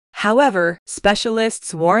However,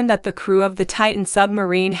 specialists warn that the crew of the Titan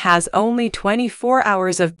submarine has only 24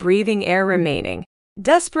 hours of breathing air remaining.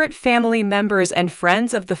 Desperate family members and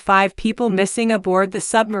friends of the 5 people missing aboard the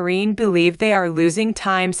submarine believe they are losing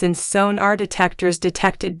time since sonar detectors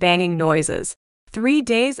detected banging noises. 3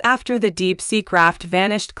 days after the deep-sea craft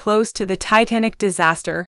vanished close to the Titanic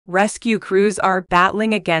disaster, rescue crews are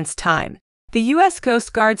battling against time. The U.S.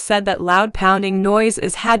 Coast Guard said that loud pounding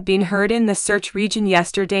noises had been heard in the search region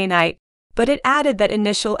yesterday night, but it added that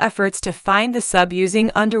initial efforts to find the sub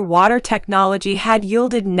using underwater technology had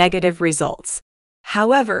yielded negative results.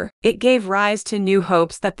 However, it gave rise to new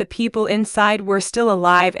hopes that the people inside were still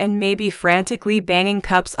alive and maybe frantically banging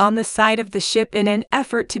cups on the side of the ship in an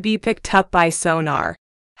effort to be picked up by sonar.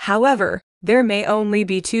 However, there may only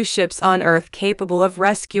be 2 ships on Earth capable of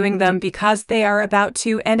rescuing them because they are about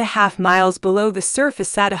 2.5 miles below the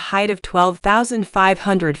surface at a height of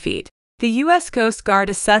 12,500 feet. The U.S. Coast Guard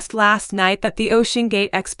assessed last night that the OceanGate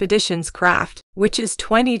Expedition's craft, which is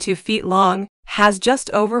 22 feet long, has just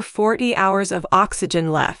over 40 hours of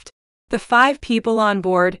oxygen left. The 5 people on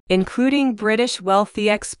board, including British wealthy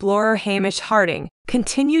explorer Hamish Harding,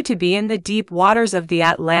 continue to be in the deep waters of the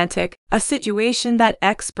Atlantic, a situation that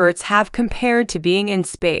experts have compared to being in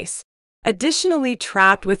space. Additionally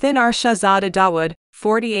trapped within are Shahzada Dawood,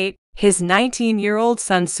 48, his 19-year-old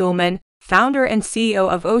son Sulman, founder and CEO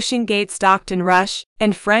of OceanGate Stockton Rush,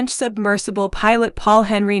 and French submersible pilot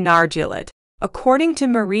Paul-Henri Nargeolet. According to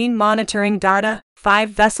marine monitoring data,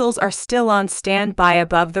 5 vessels are still on standby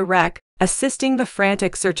above the wreck, assisting the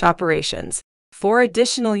frantic search operations. 4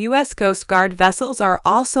 additional U.S. Coast Guard vessels are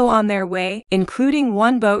also on their way, including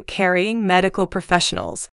 1 boat carrying medical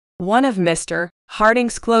professionals. One of Mr.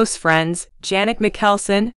 Harding's close friends, Janet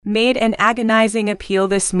Mickelson, made an agonizing appeal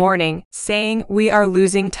this morning, saying, "We are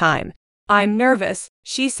losing time. I'm nervous,"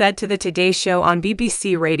 she said to the Today Show on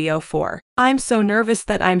BBC Radio 4. "I'm so nervous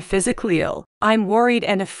that I'm physically ill. I'm worried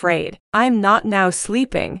and afraid. I'm not now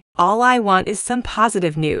sleeping. All I want is some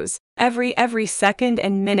positive news. Every second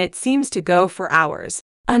and minute seems to go for hours."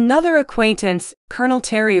 Another acquaintance, Colonel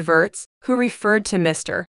Terry Virts, who referred to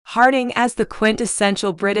Mr. Harding as the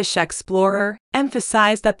quintessential British explorer,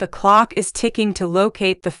 emphasized that the clock is ticking to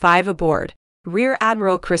locate the 5 aboard. Rear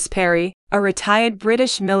Admiral Chris Perry, a retired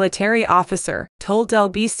British military officer, told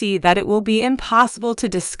LBC that it will be impossible to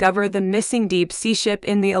discover the missing deep-sea ship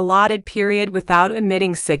in the allotted period without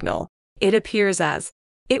emitting signal. It appears as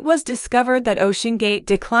it was discovered that OceanGate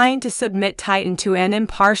declined to submit Titan to an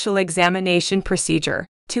impartial examination procedure.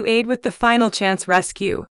 To aid with the final chance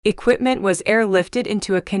rescue, equipment was airlifted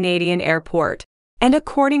into a Canadian airport. And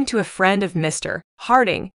according to a friend of Mr.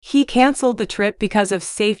 Harding, he cancelled the trip because of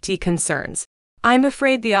safety concerns. "I'm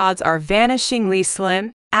afraid the odds are vanishingly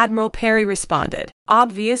slim," Admiral Perry responded.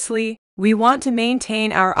 "Obviously, we want to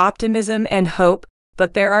maintain our optimism and hope,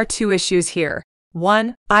 but there are 2 issues here.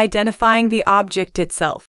 1, identifying the object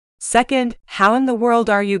itself. 2, how in the world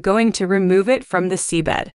are you going to remove it from the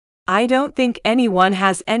seabed? I don't think anyone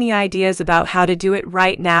has any ideas about how to do it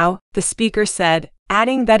right now," the speaker said,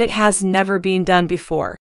 adding that it has never been done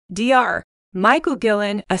before. Dr. Michael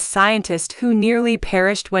Gillen, a scientist who nearly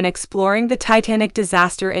perished when exploring the Titanic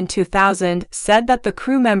disaster in 2000, said that the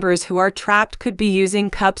crew members who are trapped could be using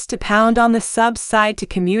cups to pound on the sub's side to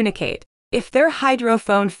communicate. If their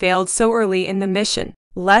hydrophone failed so early in the mission,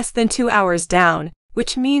 less than 2 hours down,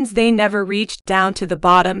 which means they never reached down to the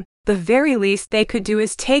bottom, the very least they could do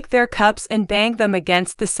is take their cups and bang them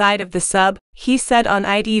against the side of the sub, he said on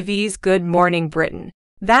ITV's Good Morning Britain.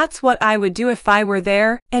 "That's what I would do if I were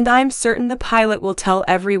there, and I'm certain the pilot will tell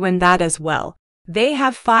everyone that as well. They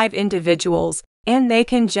have 5 individuals, and they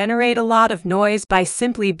can generate a lot of noise by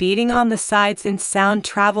simply beating on the sides, and sound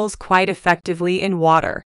travels quite effectively in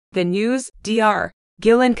water." The news, Dr.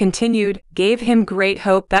 Gillen continued, gave him great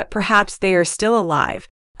hope that perhaps they are still alive.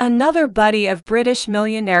 Another buddy of British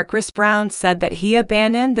millionaire Chris Brown said that he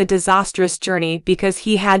abandoned the disastrous journey because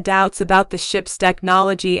he had doubts about the ship's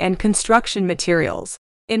technology and construction materials.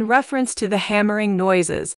 In reference to the hammering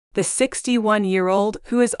noises, the 61-year-old,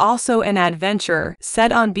 who is also an adventurer,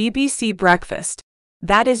 said on BBC Breakfast,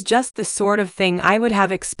 "That is just the sort of thing I would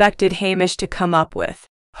have expected Hamish to come up with.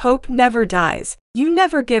 Hope never dies. You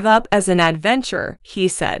never give up as an adventurer," he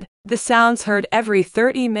said. The sounds heard every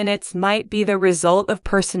 30 minutes might be the result of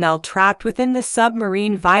personnel trapped within the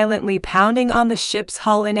submarine violently pounding on the ship's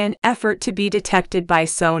hull in an effort to be detected by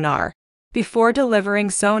sonar. Before delivering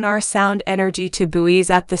sonar sound energy to buoys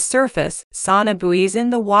at the surface, sonobuoys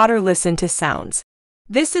in the water listen to sounds.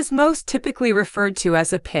 This is most typically referred to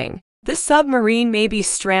as a ping. The submarine may be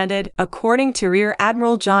stranded, according to Rear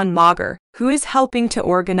Admiral John Mauger, who is helping to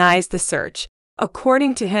organize the search.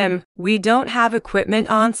 According to him, "We don't have equipment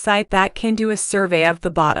on site that can do a survey of the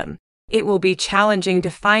bottom. It will be challenging to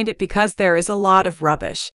find it because there is a lot of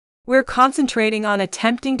rubbish. We're concentrating on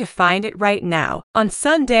attempting to find it right now." On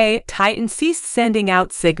Sunday, Titan ceased sending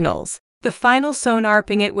out signals. The final sonar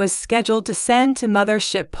ping it was scheduled to send to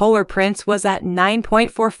mothership Polar Prince was at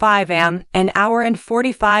 9:45 am, an hour and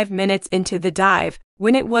 45 minutes into the dive,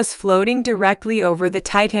 when it was floating directly over the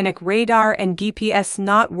Titanic radar and GPS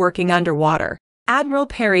not working underwater. Admiral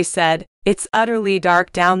Perry said, "It's utterly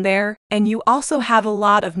dark down there, and you also have a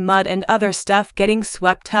lot of mud and other stuff getting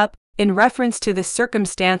swept up," in reference to the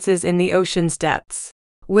circumstances in the ocean's depths.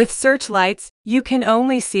 "With searchlights, you can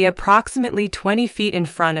only see approximately 20 feet in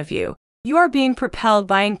front of you. You are being propelled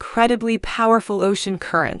by incredibly powerful ocean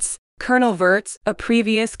currents." Colonel Wirtz, a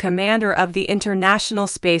previous commander of the International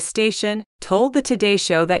Space Station, told the Today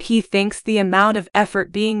Show that he thinks the amount of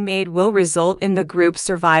effort being made will result in the group's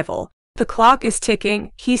survival. "The clock is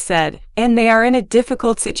ticking," he said, "and they are in a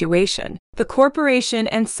difficult situation. The corporation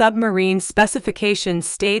and submarine specifications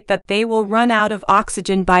state that they will run out of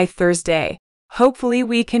oxygen by Thursday. Hopefully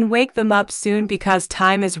we can wake them up soon because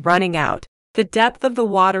time is running out." The depth of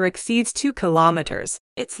the water exceeds 2 kilometers.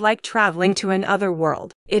 It's like traveling to another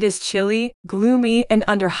world. It is chilly, gloomy, and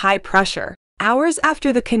under high pressure. Hours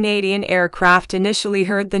after the Canadian aircraft initially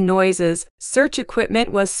heard the noises, search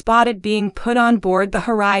equipment was spotted being put on board the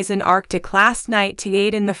Horizon Arctic last night to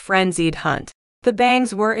aid in the frenzied hunt. The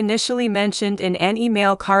bangs were initially mentioned in an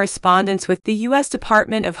email correspondence with the U.S.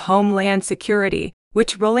 Department of Homeland Security,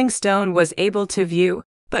 which Rolling Stone was able to view,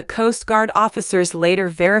 but Coast Guard officers later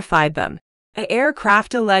verified them. An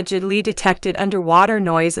aircraft allegedly detected underwater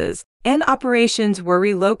noises, and operations were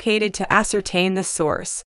relocated to ascertain the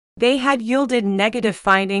source. They had yielded negative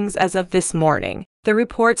findings as of this morning. The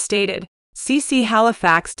report stated, CC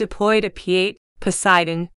Halifax deployed a P-8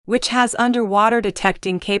 Poseidon, which has underwater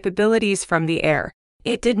detecting capabilities from the air.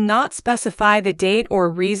 It did not specify the date or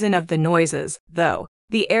reason of the noises, though.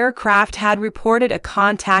 The aircraft had reported a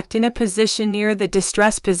contact in a position near the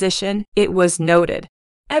distress position, it was noted.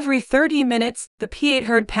 Every 30 minutes, the P-8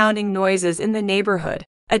 heard pounding noises in the neighborhood.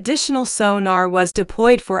 Additional sonar was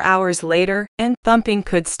deployed 4 hours later, and thumping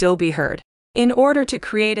could still be heard. In order to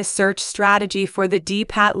create a search strategy for the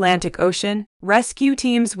deep Atlantic Ocean, rescue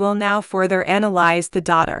teams will now further analyze the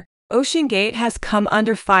data. OceanGate has come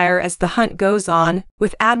under fire as the hunt goes on,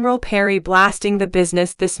 with Admiral Perry blasting the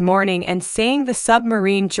business this morning and saying the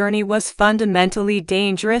submarine journey was fundamentally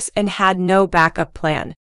dangerous and had no backup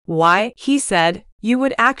plan. "Why," he said, "you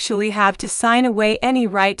would actually have to sign away any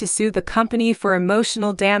right to sue the company for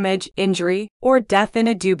emotional damage, injury, or death in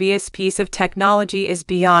a dubious piece of technology is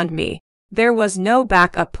beyond me. There was no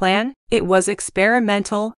backup plan, it was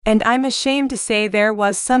experimental, and I'm ashamed to say there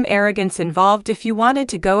was some arrogance involved if you wanted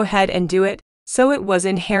to go ahead and do it, so it was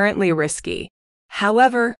inherently risky."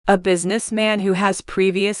 However, a businessman who has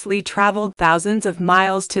previously traveled thousands of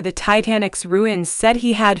miles to the Titanic's ruins said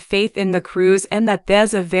he had faith in the crews and that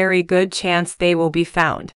there's a very good chance they will be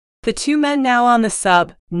found. The 2 men now on the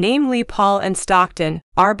sub, namely Paul and Stockton,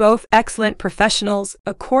 are both excellent professionals,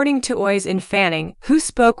 according to Oisin Fanning, who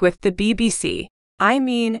spoke with the BBC. "I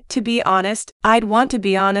mean, to be honest, I'd want to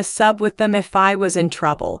be on a sub with them if I was in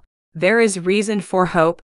trouble. There is reason for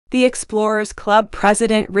hope," the Explorers Club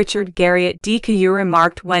president Richard Garriott DKU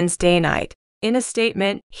remarked Wednesday night. In a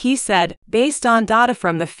statement, he said, "Based on data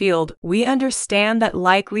from the field, we understand that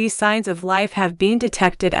likely signs of life have been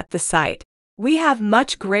detected at the site. We have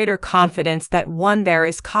much greater confidence that there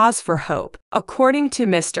is cause for hope." According to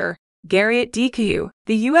Mr. Garriott DKU,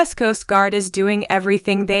 the U.S. Coast Guard is doing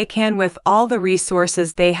everything they can with all the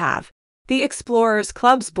resources they have. The Explorers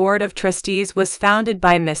Club's Board of Trustees was founded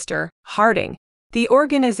by Mr. Harding. The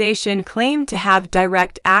organization claimed to have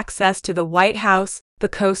direct access to the White House, the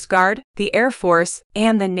Coast Guard, the Air Force,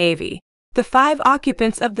 and the Navy. The 5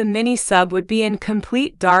 occupants of the mini-sub would be in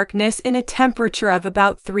complete darkness in a temperature of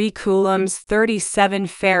about 3 coulombs 37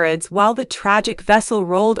 farads while the tragic vessel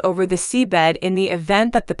rolled over the seabed in the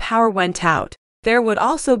event that the power went out. There would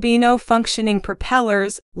also be no functioning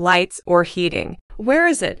propellers, lights, or heating. "Where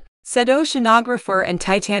is it?" said oceanographer and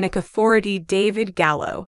Titanic authority David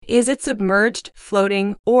Gallo. "Is it submerged,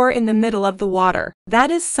 floating, or in the middle of the water? That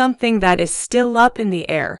is something that is still up in the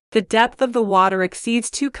air. The depth of the water exceeds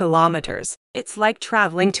 2 kilometers. It's like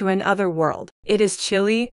traveling to another world. It is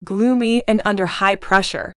chilly, gloomy, and under high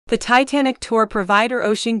pressure." The Titanic tour provider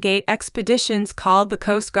OceanGate Expeditions called the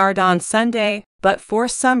Coast Guard on Sunday, but for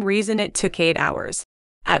some reason it took 8 hours.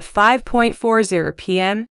 At 5:40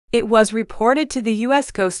 p.m., it was reported to the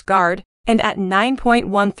U.S. Coast Guard, and at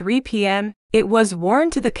 9:13 p.m., it was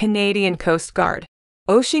warned to the Canadian Coast Guard.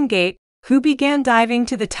 OceanGate, who began diving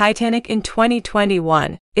to the Titanic in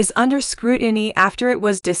 2021, is under scrutiny after it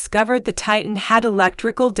was discovered the Titan had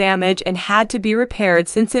electrical damage and had to be repaired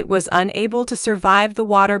since it was unable to survive the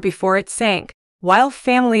water before it sank, while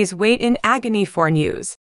families wait in agony for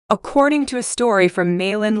news. According to a story from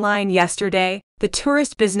Mail Online yesterday, the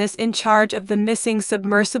tourist business in charge of the missing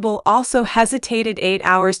submersible also hesitated 8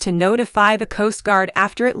 hours to notify the Coast Guard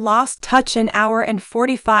after it lost touch an hour and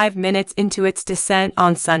 45 minutes into its descent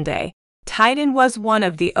on Sunday. Titan was one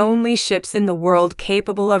of the only ships in the world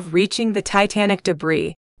capable of reaching the Titanic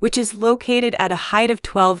debris, which is located at a height of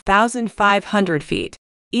 12,500 feet.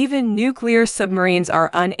 Even nuclear submarines are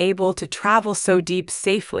unable to travel so deep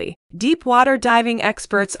safely. Deepwater diving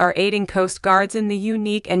experts are aiding Coast Guards in the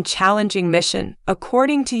unique and challenging mission,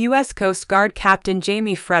 according to U.S. Coast Guard Captain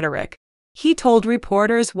Jamie Frederick. He told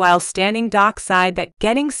reporters while standing dockside that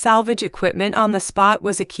getting salvage equipment on the spot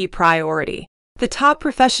was a key priority. The top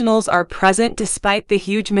professionals are present despite the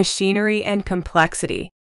huge machinery and complexity.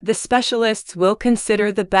 The specialists will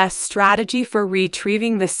consider the best strategy for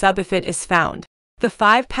retrieving the sub if it is found. The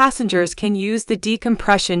 5 passengers can use the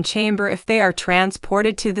decompression chamber if they are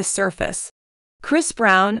transported to the surface. Chris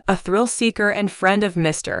Brown, a thrill seeker and friend of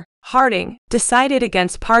Mr. Harding, decided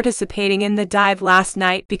against participating in the dive last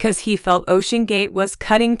night because he felt OceanGate was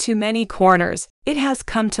cutting too many corners. It has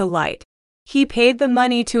come to light. He paid the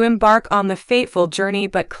money to embark on the fateful journey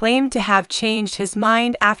but claimed to have changed his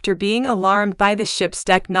mind after being alarmed by the ship's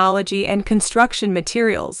technology and construction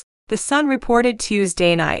materials, The Sun reported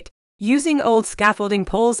Tuesday night. Using old scaffolding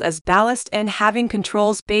poles as ballast and having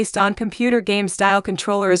controls based on computer game-style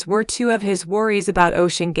controllers were 2 of his worries about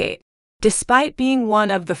OceanGate. Despite being one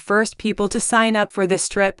of the first people to sign up for this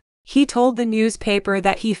trip, he told the newspaper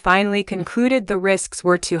that he finally concluded the risks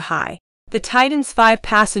were too high. The Titan's 5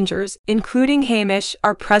 passengers, including Hamish,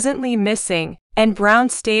 are presently missing, and Brown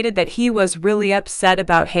stated that he was really upset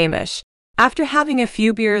about Hamish. After having a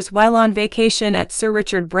few beers while on vacation at Sir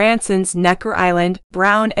Richard Branson's Necker Island,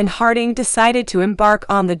 Brown and Harding decided to embark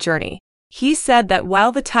on the journey. He said that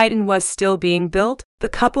while the Titan was still being built, the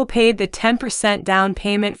couple paid the 10% down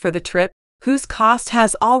payment for the trip, whose cost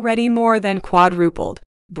has already more than quadrupled.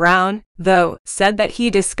 Brown, though, said that he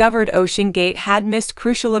discovered OceanGate had missed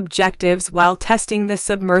crucial objectives while testing the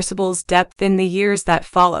submersible's depth in the years that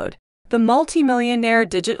followed. The multimillionaire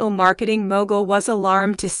digital marketing mogul was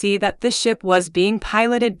alarmed to see that the ship was being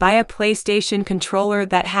piloted by a PlayStation controller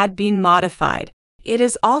that had been modified. It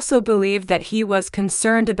is also believed that he was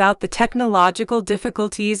concerned about the technological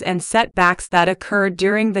difficulties and setbacks that occurred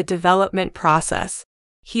during the development process.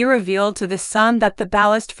 He revealed to The Sun that the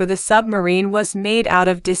ballast for the submarine was made out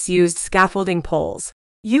of disused scaffolding poles.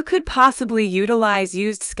 You could possibly utilize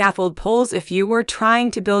used scaffold poles if you were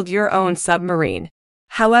trying to build your own submarine.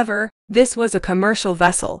 However, this was a commercial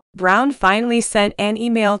vessel. Brown finally sent an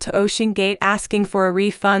email to OceanGate asking for a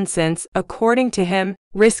refund since, according to him,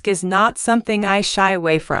 risk is not something I shy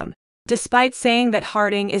away from. Despite saying that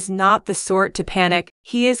Harding is not the sort to panic,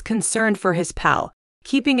 he is concerned for his pal.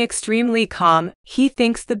 Keeping extremely calm, he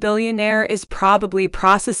thinks the billionaire is probably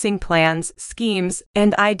processing plans, schemes,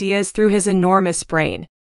 and ideas through his enormous brain.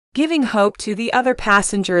 Giving hope to the other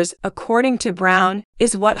passengers, according to Brown,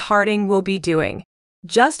 is what Harding will be doing.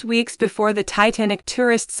 Just weeks before the Titanic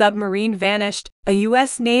tourist submarine vanished, a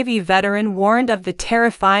U.S. Navy veteran warned of the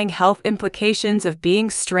terrifying health implications of being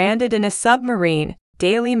stranded in a submarine,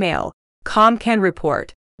 Daily Mail.com can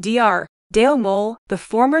report. Dr. Dale Moll, the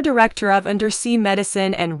former director of undersea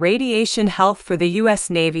medicine and radiation health for the U.S.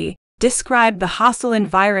 Navy, described the hostile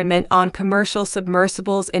environment on commercial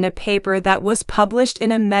submersibles in a paper that was published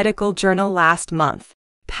in a medical journal last month.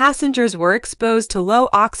 Passengers were exposed to low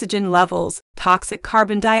oxygen levels, toxic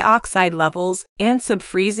carbon dioxide levels, and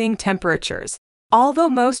sub-freezing temperatures. Although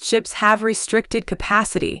most ships have restricted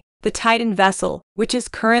capacity, the Titan vessel, which is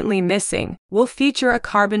currently missing, will feature a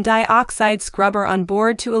carbon dioxide scrubber on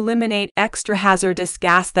board to eliminate extra hazardous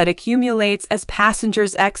gas that accumulates as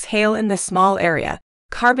passengers exhale in the small area.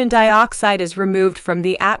 Carbon dioxide is removed from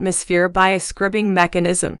the atmosphere by a scrubbing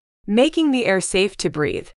mechanism, making the air safe to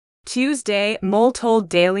breathe. Tuesday, Moll told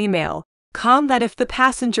Daily Mail.com that if the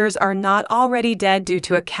passengers are not already dead due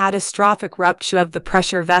to a catastrophic rupture of the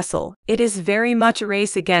pressure vessel, it is very much a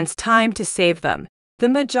race against time to save them. The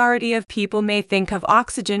majority of people may think of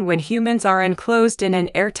oxygen when humans are enclosed in an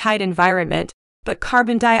airtight environment, but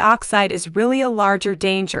carbon dioxide is really a larger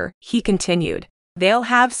danger, he continued. They'll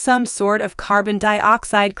have some sort of carbon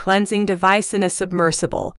dioxide cleansing device in a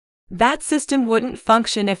submersible. That system wouldn't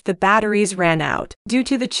function if the batteries ran out. Due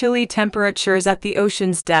to the chilly temperatures at the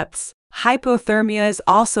ocean's depths, hypothermia is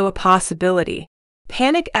also a possibility.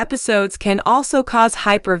 Panic episodes can also cause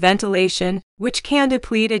hyperventilation, which can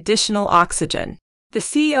deplete additional oxygen. The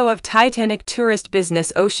CEO of Titanic tourist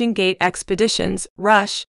business OceanGate Expeditions,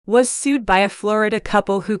 Rush, was sued by a Florida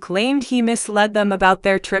couple who claimed he misled them about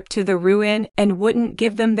their trip to the ruin and wouldn't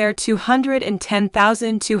give them their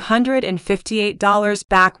 $210,258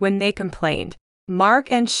 back when they complained. Mark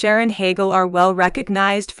and Sharon Hagel are well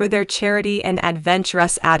recognized for their charity and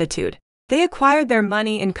adventurous attitude. They acquired their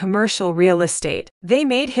money in commercial real estate. They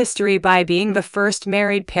made history by being the first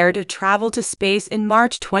married pair to travel to space in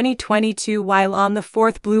March 2022 while on the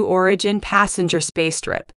fourth Blue Origin passenger space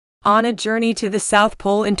trip. On a journey to the South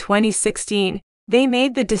Pole in 2016, they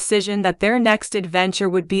made the decision that their next adventure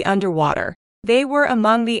would be underwater. They were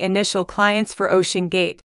among the initial clients for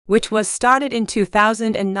OceanGate, which was started in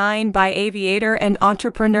 2009 by aviator and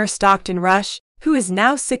entrepreneur Stockton Rush, who is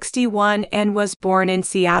now 61 and was born in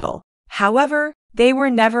Seattle. However, they were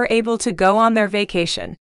never able to go on their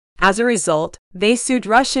vacation. As a result, they sued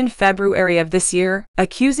Rush in February of this year,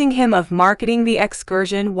 accusing him of marketing the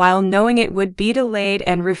excursion while knowing it would be delayed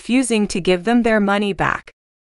and refusing to give them their money back.